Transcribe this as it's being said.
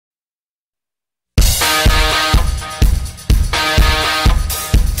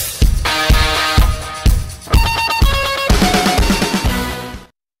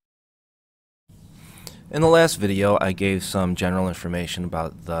In the last video, I gave some general information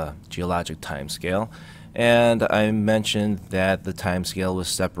about the geologic timescale, and I mentioned that the timescale was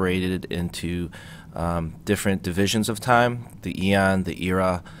separated into different divisions of time: the eon, the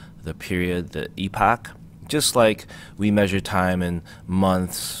era, the period, the epoch. Just like we measure time in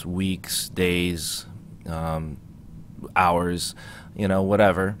months, weeks, days, hours,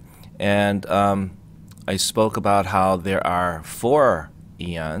 whatever. And I spoke about how there are 4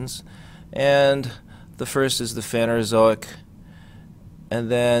 eons, and the first is the Phanerozoic, and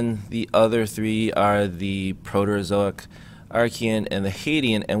then the other 3 are the Proterozoic, Archean, and the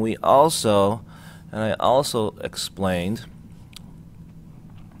Hadean. And I also explained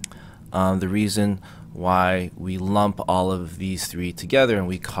the reason why we lump all of these 3 together and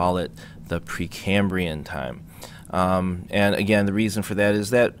we call it the Precambrian time. And again, the reason for that is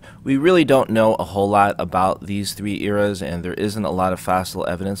that we really don't know a whole lot about these 3 eras, and there isn't a lot of fossil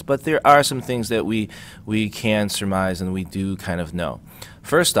evidence, but there are some things that we can surmise and we do kind of know.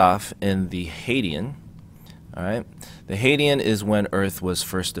 First off, in the Hadean, the Hadean is when Earth was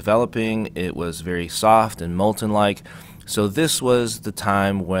first developing. It was very soft and molten-like. So this was the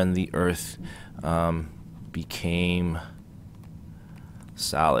time when the Earth became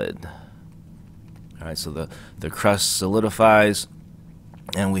solid. So the crust solidifies,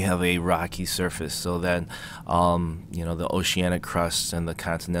 and we have a rocky surface. So then, the oceanic crusts and the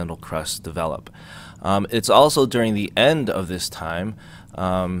continental crusts develop. It's also during the end of this time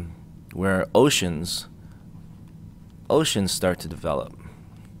where oceans start to develop.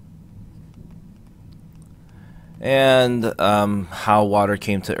 And how water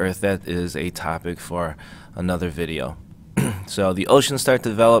came to Earth, that is a topic for another video. So the oceans start to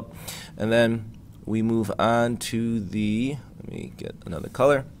develop, and then we move on to the, let me get another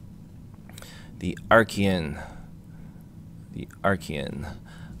color, the Archean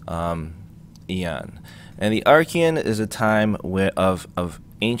Eon. And the Archean is a time of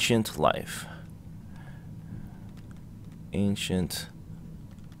ancient life. Ancient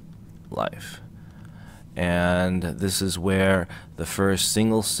life. And this is where the first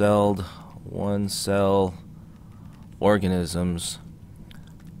single-celled, one-cell organisms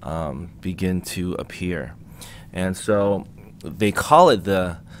begin to appear. And so they call it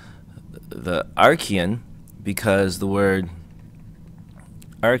the Archean because the word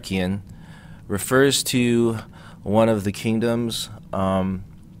Archean refers to one of the kingdoms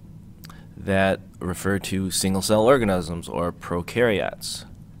that refer to single-cell organisms, or prokaryotes.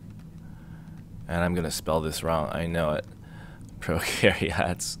 And I'm going to spell this wrong, I know it.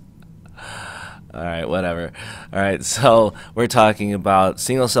 Prokaryotes. Alright, whatever. Alright, so we're talking about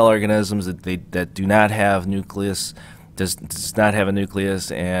single-cell organisms that do not have nucleus, does not have a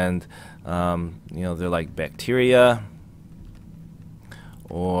nucleus, and they're like bacteria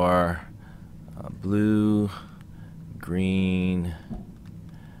or blue-green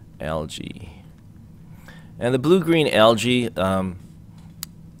algae. And the blue-green algae is a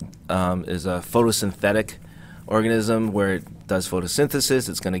photosynthetic organism where it does photosynthesis.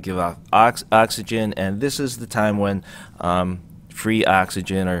 It's going to give off oxygen, and this is the time when free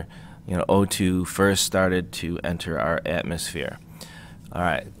oxygen, or O2, first started to enter our atmosphere. All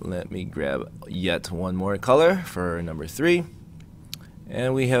right, let me grab yet one more color for number 3,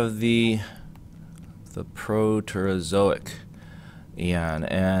 and we have the Proterozoic Eon.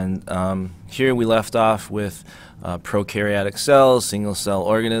 And here we left off with prokaryotic cells, single-cell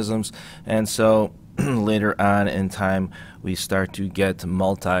organisms, and so later on in time we start to get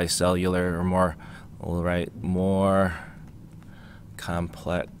multicellular, or more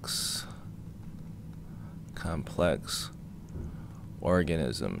complex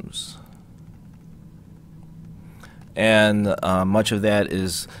organisms. And much of that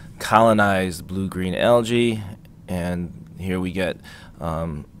is colonized blue-green algae, and here we get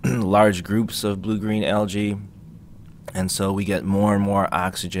large groups of blue-green algae, and so we get more and more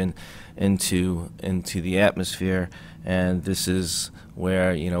oxygen into the atmosphere, and this is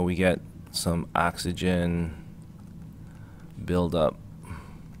where we get some oxygen build-up,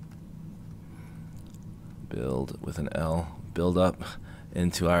 build with an L, build up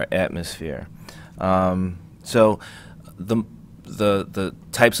into our atmosphere. So the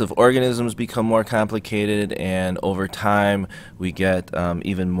types of organisms become more complicated, and over time we get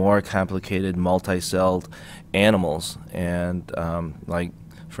even more complicated multi-celled animals, and like,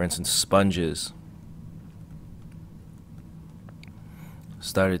 for instance, sponges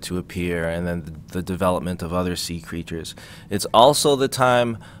started to appear, and then the development of other sea creatures. It's also the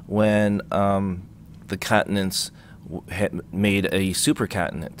time when the continents made a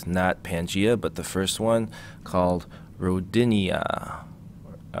supercontinent, not Pangaea, but the first one, called Rodinia.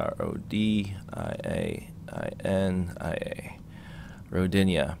 Rodinia.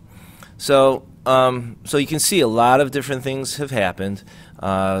 Rodinia. So you can see a lot of different things have happened.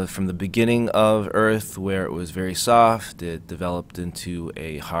 From the beginning of Earth, where it was very soft, it developed into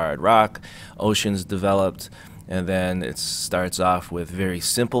a hard rock. Oceans developed, and then it starts off with very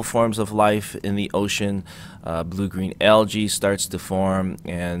simple forms of life in the ocean. Blue-green algae starts to form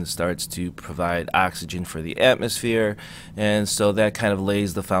and starts to provide oxygen for the atmosphere, and so that kind of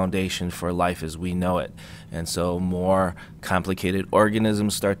lays the foundation for life as we know it. And so more complicated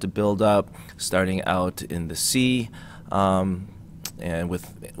organisms start to build up, starting out in the sea, and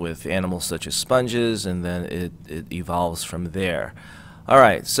with animals such as sponges, and then it evolves from there. All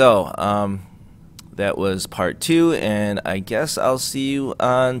right, so that was part 2, and I guess I'll see you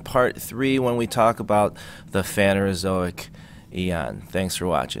on part 3 when we talk about the Phanerozoic Eon. Thanks for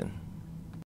watching.